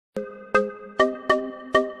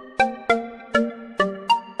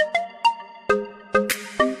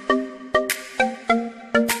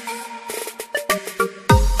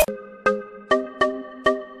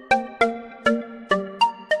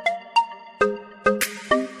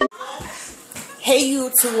Hey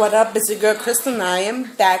YouTube, what up? It's your girl Crystal and I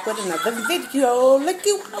am back with another video. Look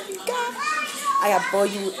at what we got. I got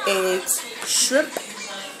boiled eggs, shrimp,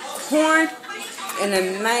 corn, and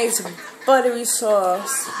a nice buttery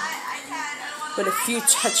sauce with a few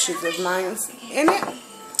touches of limes in it.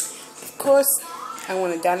 Of course, I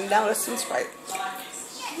want to down with some Sprite.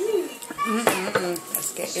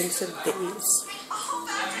 Let's get into this.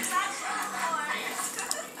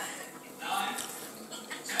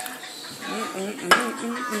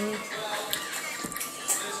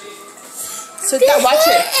 Sit down, watch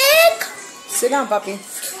it. Egg. Sit down, puppy.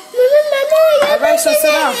 Alright, so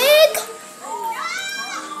sit down.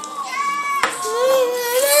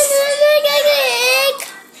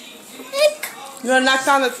 You gonna knock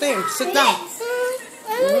down the thing. Sit down.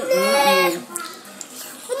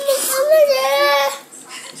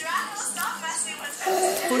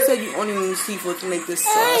 Who said you only need seafood to make this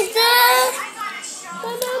sauce?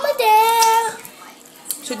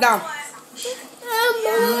 Sit down.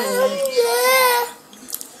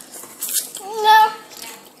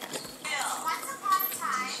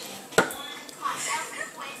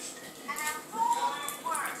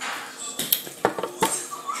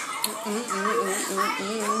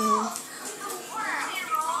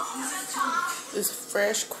 It's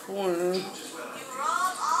fresh corn.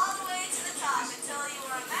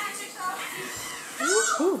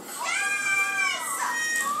 Ooh.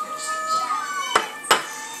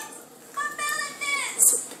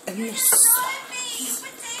 And this.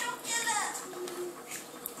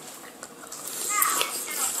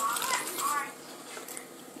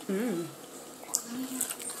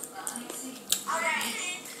 Alright,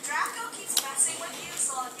 Draco keeps messing with you,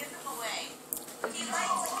 so I'll give him away. He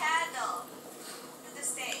lights a candle to the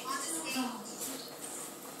stage.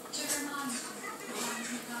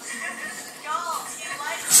 Yo, he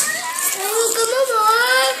lights a candle.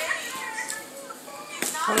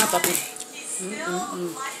 Come on, puppy. He's still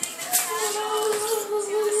lighting the candle.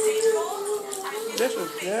 This is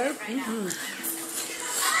good.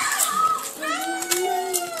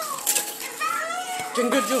 Drink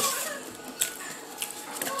good juice.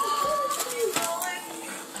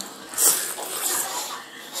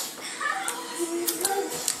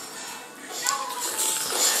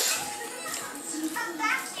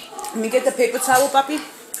 Let me get the paper towel, puppy.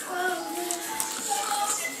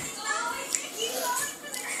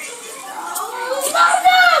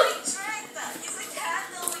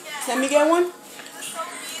 Let me get one.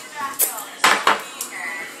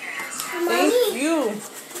 Thank you.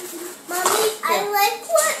 Mommy, I like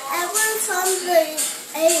whatever's on the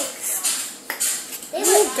eggs.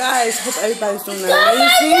 Hey guys, hope everybody's doing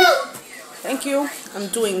amazing. Thank you. I'm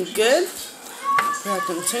doing good. I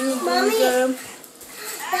continue doing good.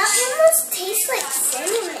 That almost tastes like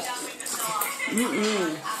cinnamon.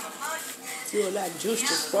 Feel that juice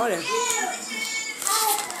just falling.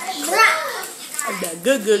 Crap. That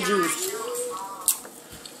good juice.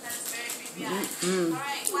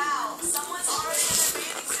 Wow, someone's already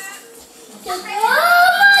in the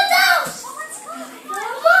bathing suit.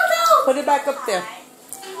 Put it back up there.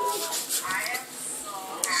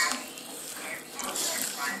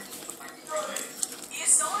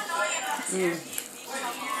 He's so annoying about his hair.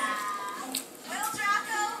 Will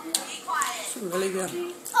Draco, be quiet. It's really good.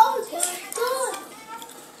 Oh, good.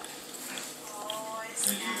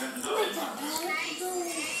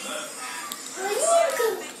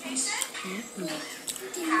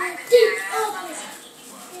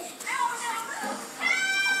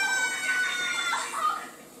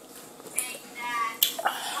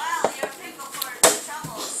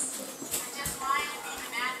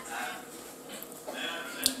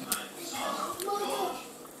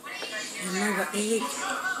 Another egg.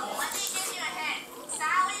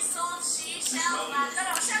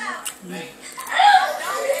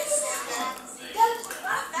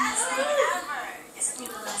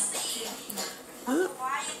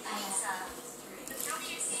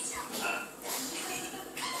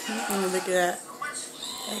 Look at that.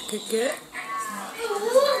 That could get.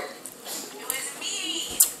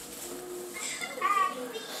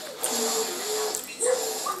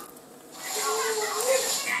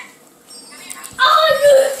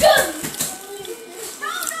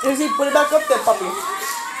 Izzy, put it back up there, puppy.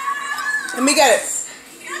 Let me get it.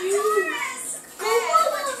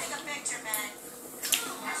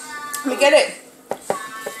 Let me get it.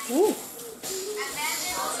 Ooh.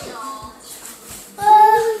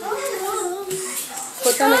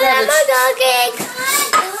 Put down the garbage.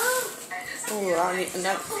 Oh, I need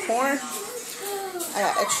enough corn. I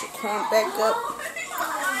got extra corn back up.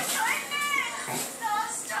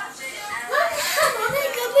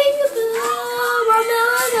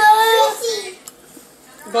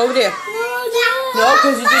 over there. No,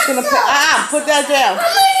 because you're just gonna put that down.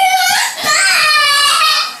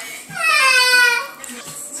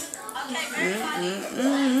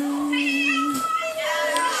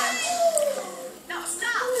 No,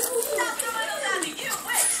 stop! Stop throwing those at me! You,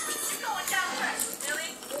 wait! You're going down first. Really?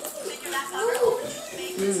 Think you're that powerful?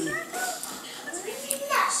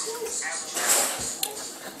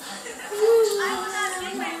 I was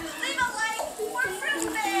asking for leave a like for Fruit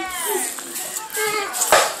Bear!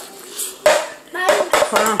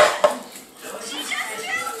 Hold on. She just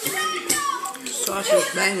killed Draco! Sauce is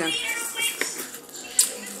banging.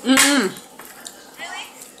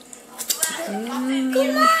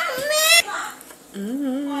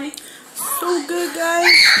 Really? So good,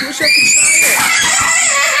 guys. Wish I could try it.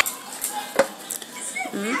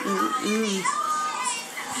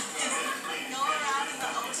 Go around in the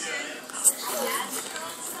ocean.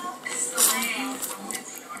 That's the way.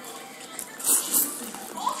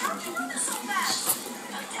 Oh, how'd you do this so fast?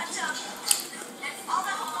 Catch up. And all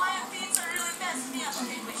the Hawaiian beans are really messing me up.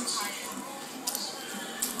 Okay, we should try it.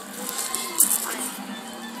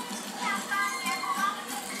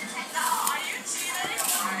 Are you cheating?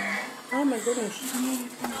 Oh my goodness. No,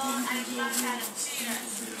 I'm not kind of cheater.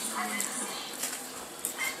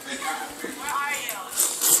 Where are you?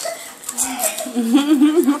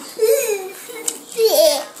 Not you?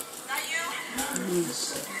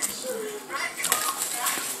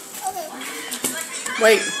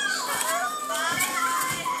 Wait.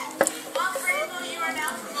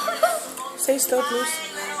 Stay still, please.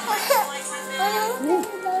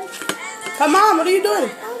 Come on, what are you doing?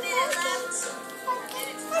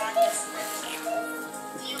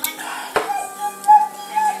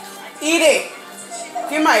 Eat it.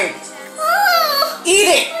 Give my egg. Eat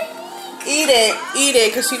it. Eat it. Eat it,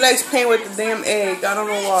 because she likes playing with the damn egg. I don't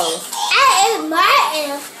know why. I ate my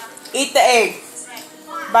egg. Eat the egg.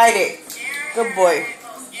 Bite it. Good boy.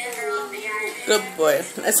 Good boy.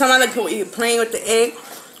 It's not like playing with the egg.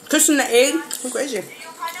 Cushion the egg. Look crazy.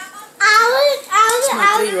 I was My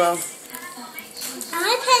 3-year-old. I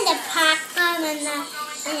want to put the popcorn and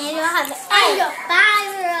you don't have the egg.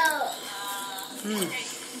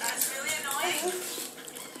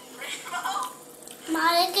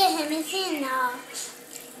 Molly, get him and see now.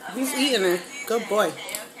 He's eating it. Good boy.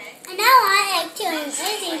 And I want egg too. And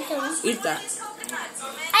egg too. Eat that.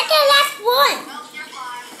 I can last one.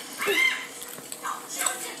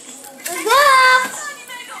 Go.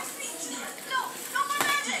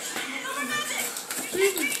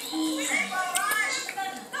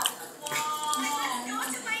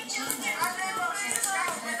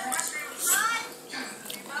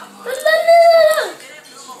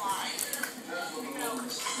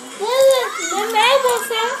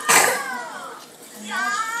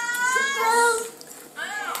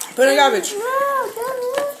 Put in the garbage.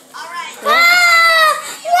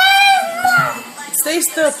 Stay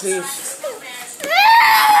still, please.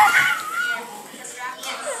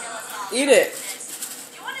 Eat it.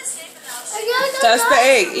 That's the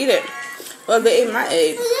egg. Eat it. Well, they ate my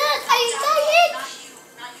egg.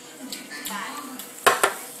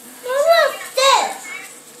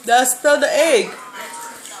 That's still the egg.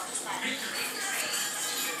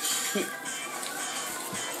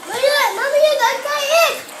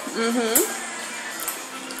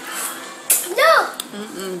 No.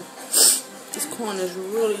 This corn is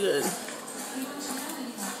really good.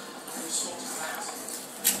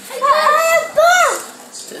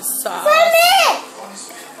 This sauce.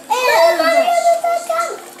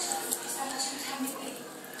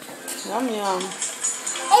 Yum yum.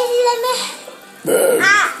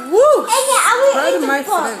 Woo! Pardon my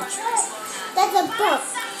French. That's a book.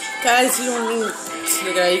 Guys, you don't need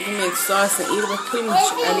sugar. You can make sauce and eat it with pretty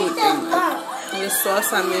much anything. The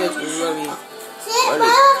sauce I made is really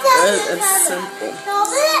good and simple.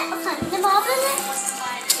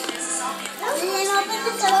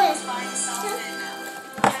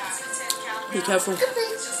 Be careful.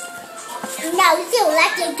 Now we still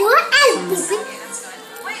like to do it.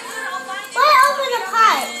 Why open the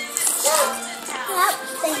pie? Yep,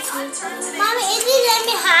 thank you. Mommy, it didn't let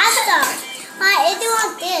me have them. It didn't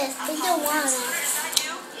want this. It didn't want it.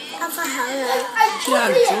 Yeah,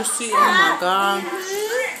 juicy. Oh my god.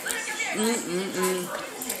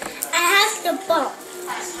 I have the book.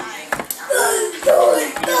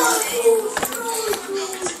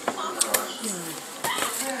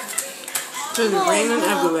 It's raining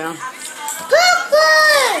everywhere. Good.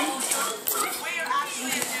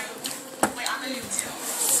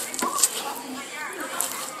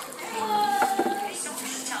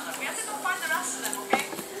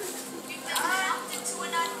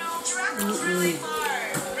 Really far.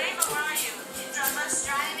 Brave, where are you? It's a bus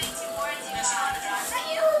driving.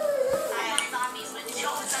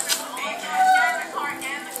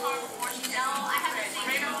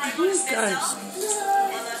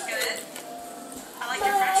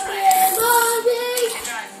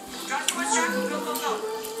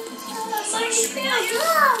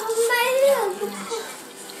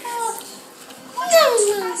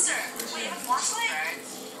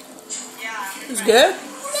 It's good?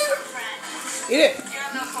 Eat it.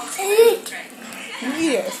 You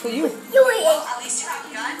eat it. It's for you. You eat it.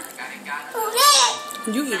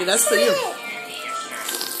 You eat it. That's for you.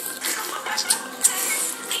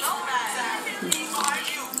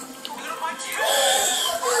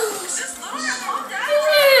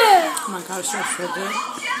 Oh my God, it's so good.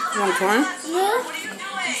 You want corn? Yeah.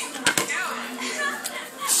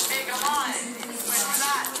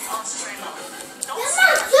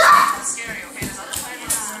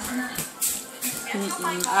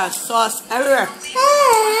 Sauce everywhere.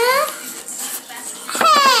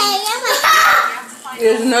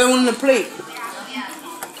 There's another one on the plate.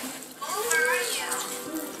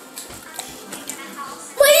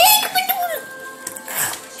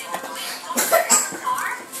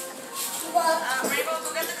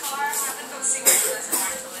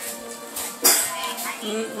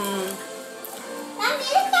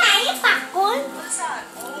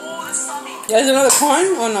 There's another corn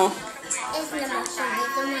or no?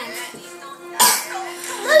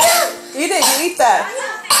 Eat it, you eat that.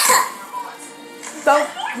 Don't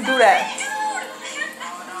do that.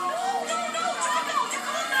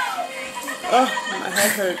 Oh, my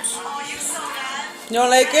head hurts. You don't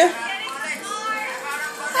like it?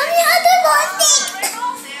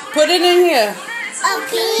 Put it in here.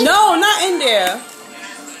 No, not in there.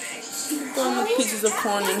 Throwing the pieces of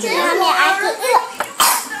corn in here.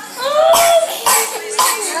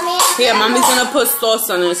 Here, mommy's gonna put sauce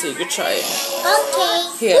on it so you can try it.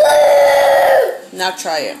 Okay. Here. Now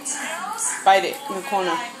try it. Bite it in the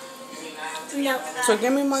corner. No. So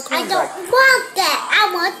give me my corn I don't back. want that. I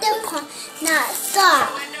want the corn. Not stop.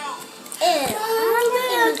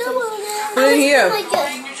 Put it here.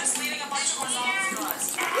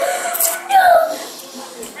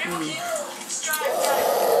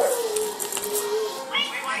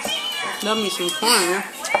 Love me some corn, yeah?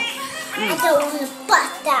 I don't want to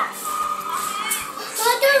bust that. I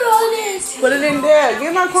don't want this. Put it in there.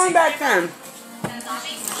 Give my corn back then.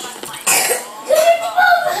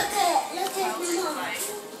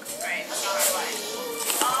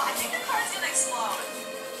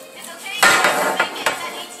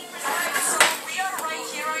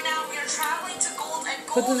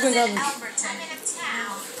 Put this in the garbage.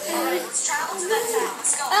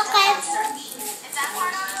 Okay.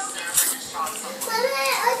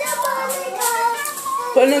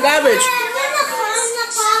 Put in the garbage.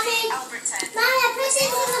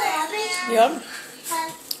 Yep.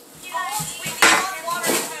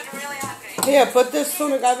 Here, put this in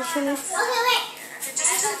the garbage for me.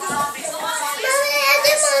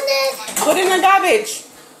 Put it in the garbage.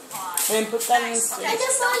 And put that in the sink.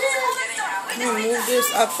 Move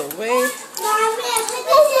this out the way.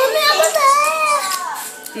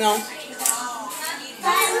 No.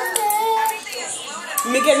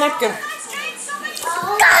 Let me get napkin.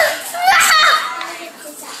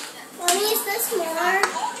 Mommy, is this more?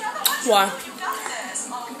 Why?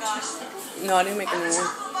 No, I didn't make any more.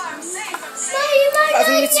 Let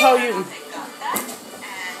me tell you.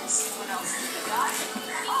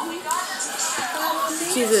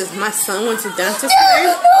 Jesus, my son went to dentist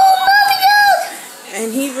today,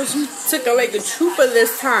 and he took like a trooper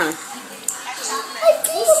this time.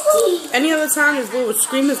 Any other time, his boy would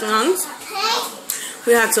scream his lungs.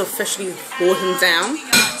 We had to officially hold him down.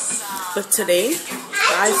 But today,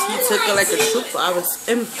 guys, he took it like a trooper. I was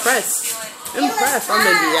impressed. I'm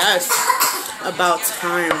like, yes, about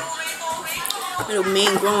time. Little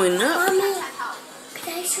man growing up.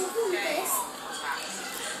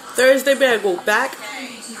 Thursday, better go back.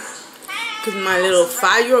 Because my little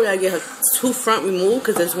 5-year-old, I get her 2 front removed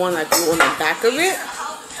because there's one like on the back of it.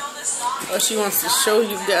 Oh, she wants to show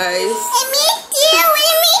you guys.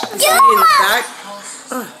 In the back.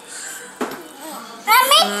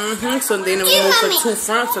 So then we remove her 2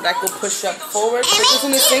 front so that could push up forward. Put this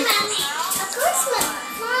in the sink.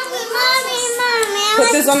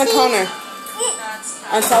 Put this on the counter.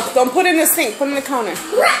 On top. Don't put it in the sink. Put it in the counter.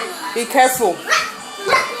 Be careful.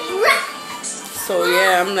 So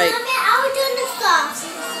yeah, I'm like,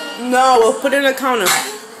 no, we'll put it in the counter.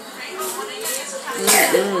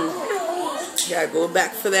 Gotta go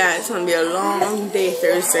back for that. It's gonna be a long day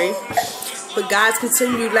Thursday. But guys,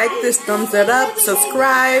 continue to like this, thumbs it up,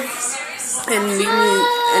 subscribe, and leave me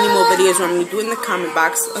any more videos you want me to do in the comment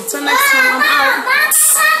box. Until next time, I'm out.